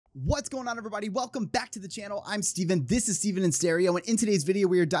What's going on, everybody? Welcome back to the channel. I'm Steven. This is Steven in Stereo, and in today's video,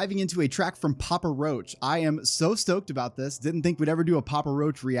 we are diving into a track from Papa Roach. I am so stoked about this. Didn't think we'd ever do a Papa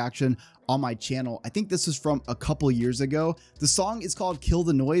Roach reaction on my channel. I think this is from a couple years ago. The song is called Kill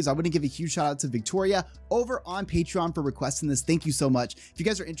the Noise. I want to give a huge shout out to Victoria over on Patreon for requesting this. Thank you so much. If you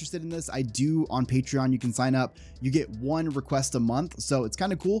guys are interested in this, I do on Patreon. You can sign up. You get one request a month, so it's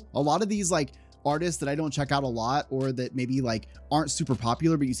kind of cool. A lot of these artists that I don't check out a lot, or that maybe aren't super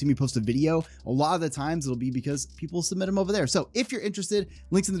popular, but you see me post a video, a lot of the times it'll be because people submit them over there. So if you're interested,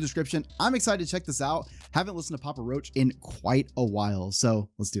 links in the description. I'm excited to check this out. Haven't listened to Papa Roach in quite a while, so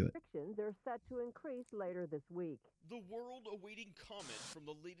let's do it. They're set to increase later this week. The world awaiting comment from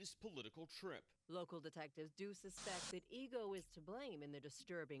the latest political trip. Local detectives do suspect that ego is to blame in the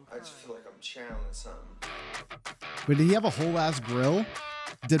disturbing crime. I just feel like I'm channeling something. But did he have a whole ass grill?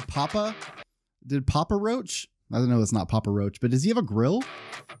 Did Papa Roach? I don't know, it's not Papa Roach, but does he have a grill?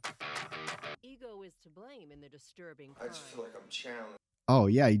 Ego is to blame in the disturbing crime. I just feel like I'm channeling. Oh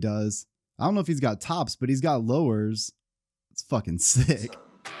yeah, he does. I don't know if he's got tops, but he's got lowers. It's fucking sick.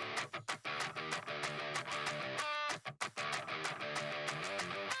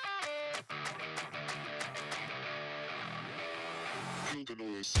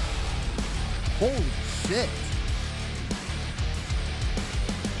 Holy shit.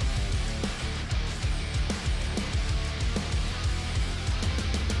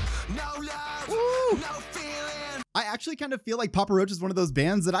 I actually kind of feel like Papa Roach is one of those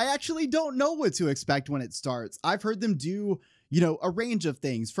bands that I actually don't know what to expect when it starts. I've heard them do, a range of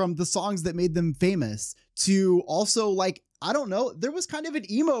things, from the songs that made them famous to also I don't know, there was kind of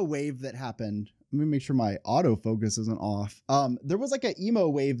an emo wave that happened. Let me make sure my autofocus isn't off. There was an emo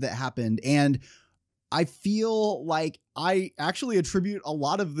wave that happened, and I feel like I actually attribute a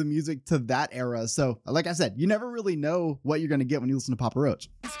lot of the music to that era. So like I said, you never really know what you're going to get when you listen to Papa Roach.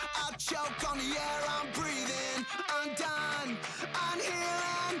 I'll choke on the air I'm breathing. I'm done. I'm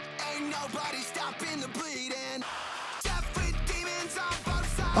healing. Ain't nobody stopping the bleeding. Death with demons on both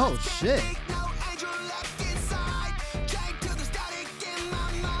sides. Oh shit. No angel left inside. Can't kill the static in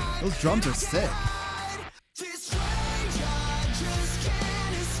my mind. Those drums are sick.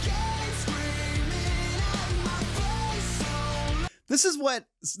 This is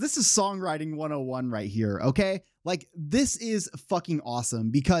songwriting 101 right here, okay? This is fucking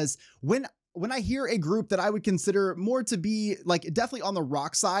awesome, because when I hear a group that I would consider more to be definitely on the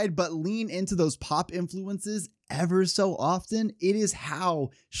rock side, but lean into those pop influences ever so often, it is how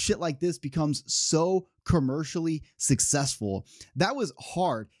shit like this becomes so commercially successful. That was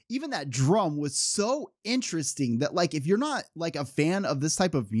hard. Even that drum was so interesting that if you're not a fan of this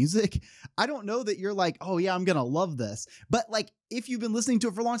type of music, I don't know that you're oh yeah, I'm gonna love this. But if you've been listening to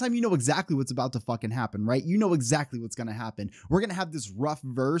it for a long time, you know exactly what's about to fucking happen, right? You know exactly what's gonna happen. We're gonna have this rough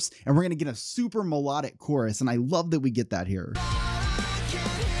verse and we're gonna get a super melodic chorus, and I love that we get that here.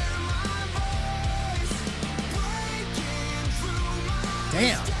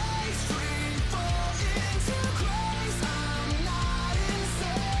 Damn.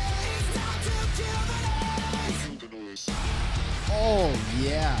 Oh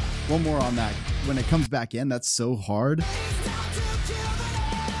yeah. One more on that. When it comes back in, that's so hard.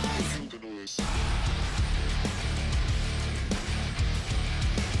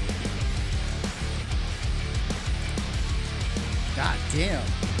 God damn.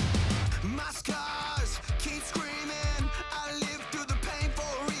 My scars keep screaming. I live through the pain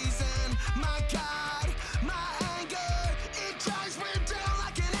for a reason. My God, my anger, it drives me down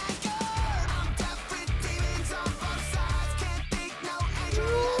like an anchor. I'm deaf with demons on both sides. Can't think no angel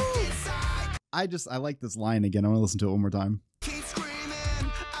left inside. I like this line again. I want to listen to it one more time. Keep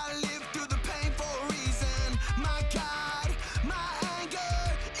screaming. I live through the pain for a reason. My God, my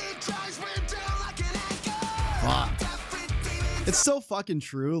anger, it drives me down like an anchor. Fuck. It's so fucking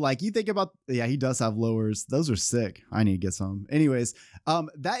true. You think about, yeah, he does have lowers. Those are sick. I need to get some. Anyways,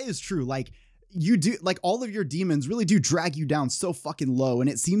 that is true. You do, all of your demons really do drag you down so fucking low. And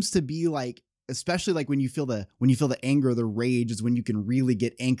it seems to be especially when you feel the anger, the rage is when you can really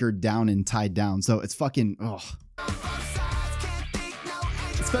get anchored down and tied down. So it's fucking, oh.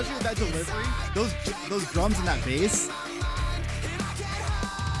 Especially with that delivery, those drums and that bass.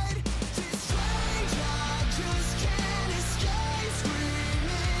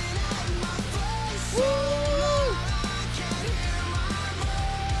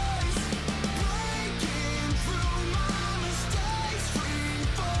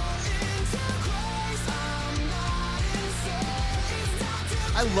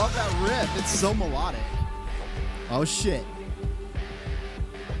 I love that riff. It's so melodic. Oh shit.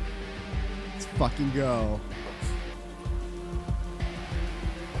 Let's fucking go.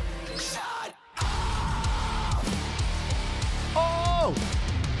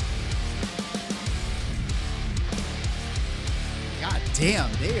 damn,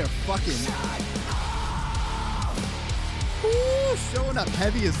 they are fucking showing up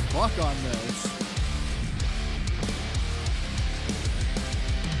heavy as fuck on this.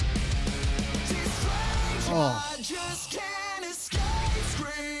 Oh. I just can't escape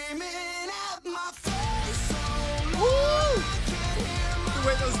screaming at my face so long. Woo! I can't hear my The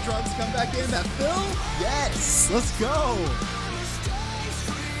way those drums come back in, that fill? Yes, let's go. mistakes.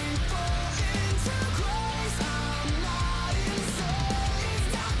 Free fall into grace. I'm not insane.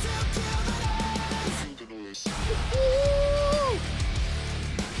 It's time to kill the noise. Woo!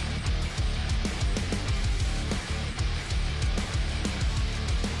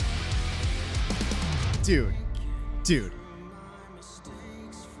 Dude.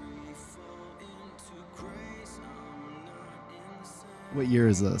 What year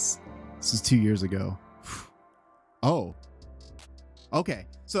is this? This is 2 years ago. Oh. Okay.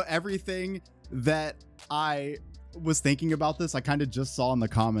 So everything that I was thinking about this, I kind of just saw in the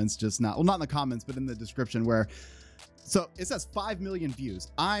comments just now. Well, not in the comments, but in the description where, so it says 5 million views.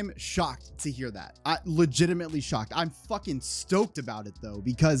 I'm shocked to hear that. Legitimately shocked. I'm fucking stoked about it though,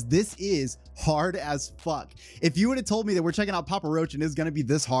 because this is hard as fuck. If you would have told me that we're checking out Papa Roach and it's going to be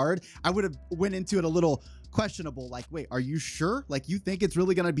this hard, I would have went into it a little questionable. Like, wait, are you sure? Like, you think it's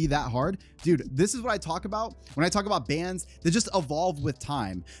really going to be that hard? Dude, this is what I talk about when I talk about bands that just evolve with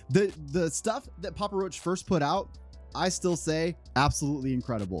time. The stuff that Papa Roach first put out, I still say absolutely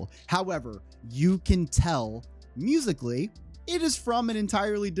incredible. However, you can tell musically, it is from an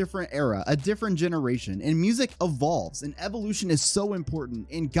entirely different era, a different generation, and music evolves, and evolution is so important.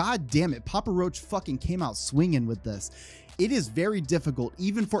 And god damn it, Papa Roach fucking came out swinging with this. It is very difficult,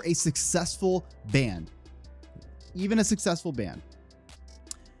 even for a successful band,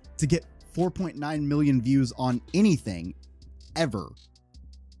 to get 4.9 million views on anything ever.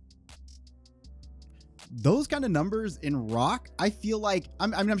 Those kind of numbers in rock, I feel like,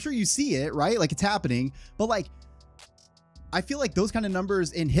 I'm sure you see it, right? Like, it's happening, but like, I feel like those kind of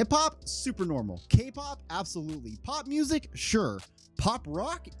numbers in hip hop, super normal. K-pop, absolutely. Pop music, sure. Pop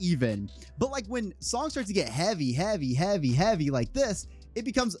rock, even. But like, when songs start to get heavy like this, it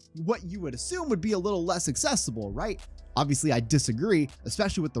becomes what you would assume would be a little less accessible, right? Obviously, I disagree,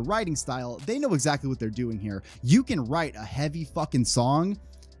 especially with the writing style. They know exactly what they're doing here. You can write a heavy fucking song,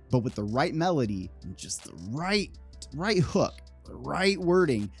 but with the right melody, and just the right hook, the right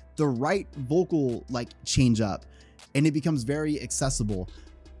wording, the right vocal like change up, and it becomes very accessible.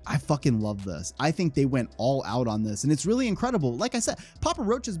 I fucking love this. I think they went all out on this, and it's really incredible. Like I said, Papa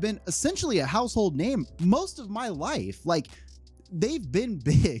Roach has been essentially a household name most of my life. Like, they've been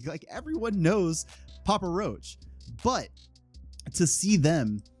big. Like, everyone knows Papa Roach, but to see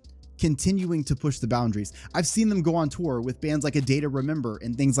them continuing to push the boundaries. I've seen them go on tour with bands like A Day to Remember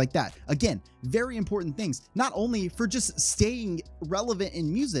and things like that. Again, very important things, not only for just staying relevant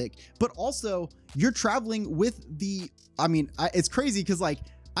in music, but also you're traveling with the, I mean, it's crazy because like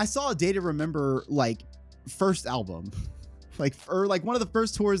I saw A Day to Remember like first album, or one of the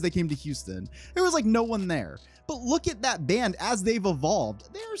first tours they came to Houston. There was like no one there. But look at that band as they've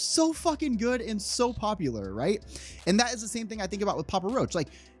evolved. They're so fucking good and so popular, right? And that is the same thing I think about with Papa Roach. Like,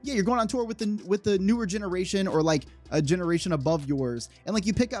 yeah, you're going on tour with the newer generation, or like a generation above yours, and like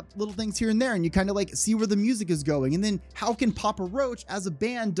you pick up little things here and there, and you kind of like see where the music is going. And then how can Papa Roach as a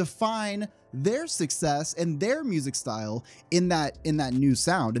band define their success and their music style in that new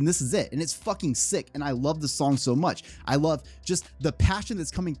sound? And this is it, and it's fucking sick. And I love the song so much. I love just the passion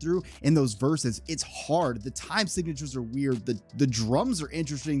that's coming through in those verses. It's hard. The time signatures are weird. The drums are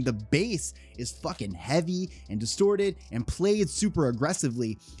interesting. The bass is fucking heavy and distorted and played super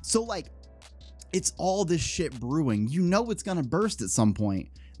aggressively. So like, it's all this shit brewing. You know it's gonna burst at some point,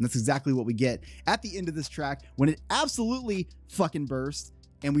 and that's exactly what we get at the end of this track when it absolutely fucking bursts,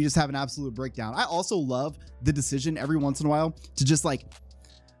 and we just have an absolute breakdown. I also love the decision every once in a while to just like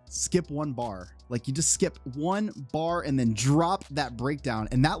skip one bar. Like, you just skip one bar and then drop that breakdown,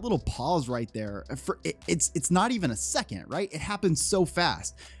 and that little pause right there, for it's not even a second, right? It happens so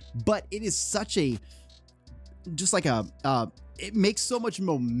fast, but it is such a, just like a it makes so much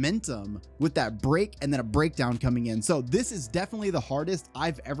momentum with that break and then a breakdown coming in. So this is definitely the hardest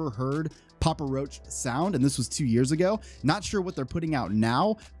I've ever heard Papa Roach sound, and this was 2 years ago. Not sure what they're putting out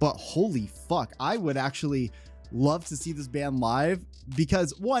now, but holy fuck, I would actually love to see this band live,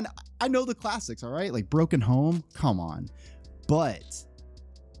 because one, I know the classics, all right? Like Broken Home, come on. But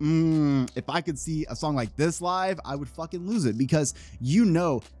if I could see a song like this live, I would fucking lose it, because you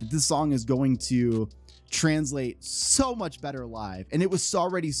know that this song is going to translate so much better live, and it was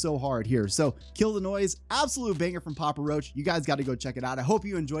already so hard here. So Kill the Noise, absolute banger from Papa Roach. You guys got to go check it out. I hope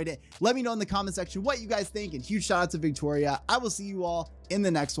you enjoyed it. Let me know in the comment section what you guys think, and huge shout out to Victoria. I will see you all in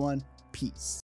the next one. Peace.